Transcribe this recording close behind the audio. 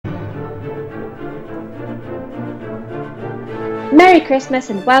Merry Christmas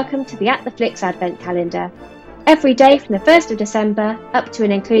and welcome to the At the Flicks Advent Calendar. Every day from the 1st of December up to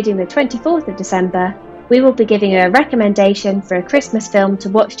and including the 24th of December, we will be giving you a recommendation for a Christmas film to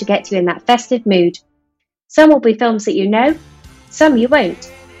watch to get you in that festive mood. Some will be films that you know, some you won't.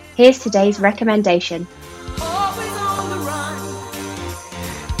 Here's today's recommendation. Always on the run.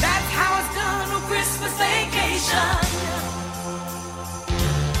 That's how it's done on Christmas vacation.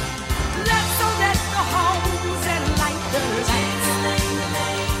 Let's go let the homes and light the lights.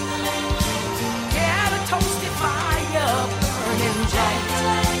 Get a toasty fire burning bright.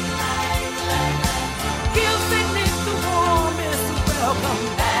 Give St. Nick the warmest welcome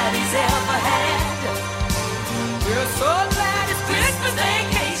that he's ever had. We're so glad it's Christmas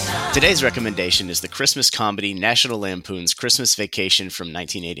vacation. Today's recommendation is the Christmas comedy National Lampoon's Christmas Vacation from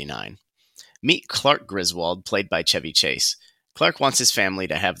 1989. Meet Clark Griswold, played by Chevy Chase. Clark wants his family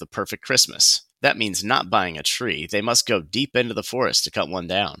to have the perfect Christmas. That means not buying a tree. They must go deep into the forest to cut one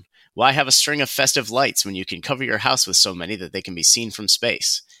down. Why have a string of festive lights when you can cover your house with so many that they can be seen from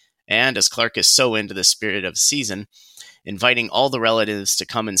space? And as Clark is so into the spirit of the season, inviting all the relatives to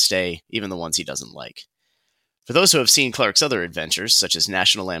come and stay, even the ones he doesn't like. For those who have seen Clark's other adventures, such as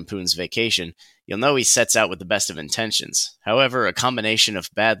National Lampoon's Vacation, you'll know he sets out with the best of intentions. However, a combination of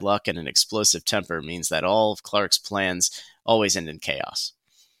bad luck and an explosive temper means that all of Clark's plans always end in chaos.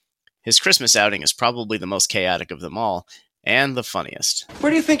 His Christmas outing is probably the most chaotic of them all, and the funniest. Where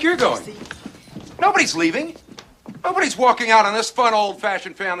do you think you're going? Nobody's leaving. Nobody's walking out on this fun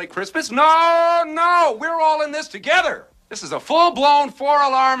old-fashioned family Christmas. No, we're all in this together. This is a full-blown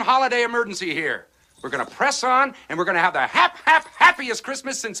four-alarm holiday emergency here. We're going to press on, and we're going to have the happiest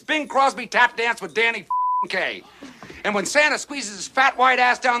Christmas since Bing Crosby tap danced with Danny Kaye. And when Santa squeezes his fat white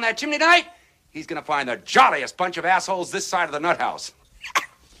ass down that chimney tonight, he's going to find the jolliest bunch of assholes this side of the nut house.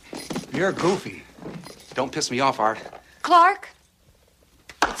 You're goofy. Don't piss me off, Art. Clark,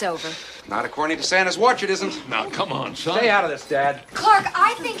 it's over. Not according to Santa's watch, it isn't. Now, come on, son. Stay out of this, Dad. Clark,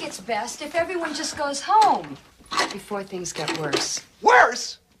 I think it's best if everyone just goes home before things get worse.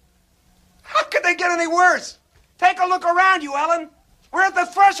 Worse? How could they get any worse? Take a look around you, Ellen. We're at the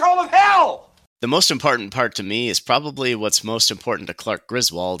threshold of hell. The most important part to me is probably what's most important to Clark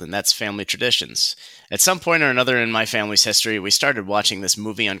Griswold, and that's family traditions. At some point or another in my family's history, we started watching this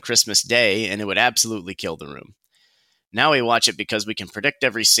movie on Christmas Day, and it would absolutely kill the room. Now we watch it because we can predict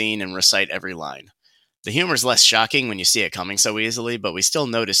every scene and recite every line. The humor's less shocking when you see it coming so easily, but we still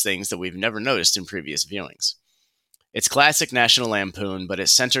notice things that we've never noticed in previous viewings. It's classic National Lampoon, but it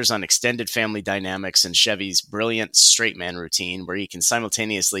centers on extended family dynamics and Chevy's brilliant straight man routine where he can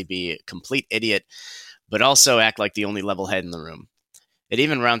simultaneously be a complete idiot, but also act like the only level head in the room. It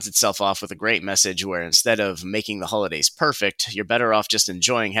even rounds itself off with a great message where instead of making the holidays perfect, you're better off just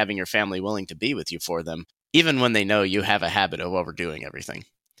enjoying having your family willing to be with you for them, even when they know you have a habit of overdoing everything.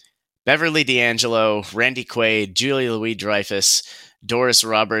 Beverly D'Angelo, Randy Quaid, Julia Louis-Dreyfus, Doris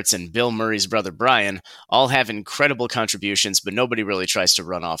Roberts, and Bill Murray's brother Brian all have incredible contributions, but nobody really tries to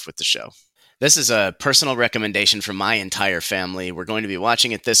run off with the show. This is a personal recommendation from my entire family. We're going to be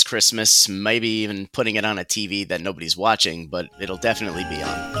watching it this Christmas, maybe even putting it on a TV that nobody's watching, but it'll definitely be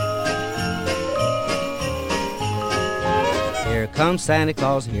on. Here comes Santa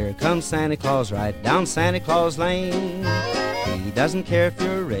Claus, right down Santa Claus Lane. He doesn't care if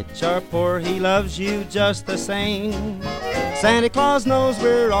you're rich or poor, he loves you just the same. Santa Claus knows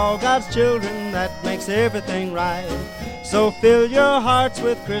we're all God's children, that makes everything right. So fill your hearts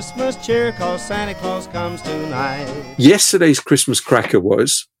with Christmas cheer, 'cause Santa Claus comes tonight. Yesterday's Christmas cracker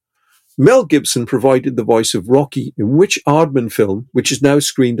was Mel Gibson provided the voice of Rocky in which Aardman film, which is now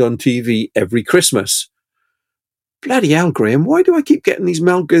screened on TV every Christmas? Bloody hell, Graham, why do I keep getting these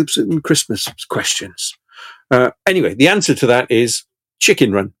Mel Gibson Christmas questions? Anyway, the answer to that is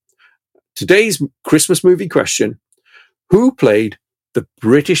Chicken Run. Today's Christmas movie question: who played the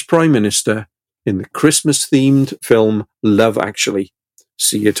British Prime Minister in the Christmas-themed film Love Actually?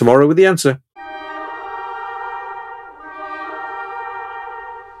 See you tomorrow with the answer.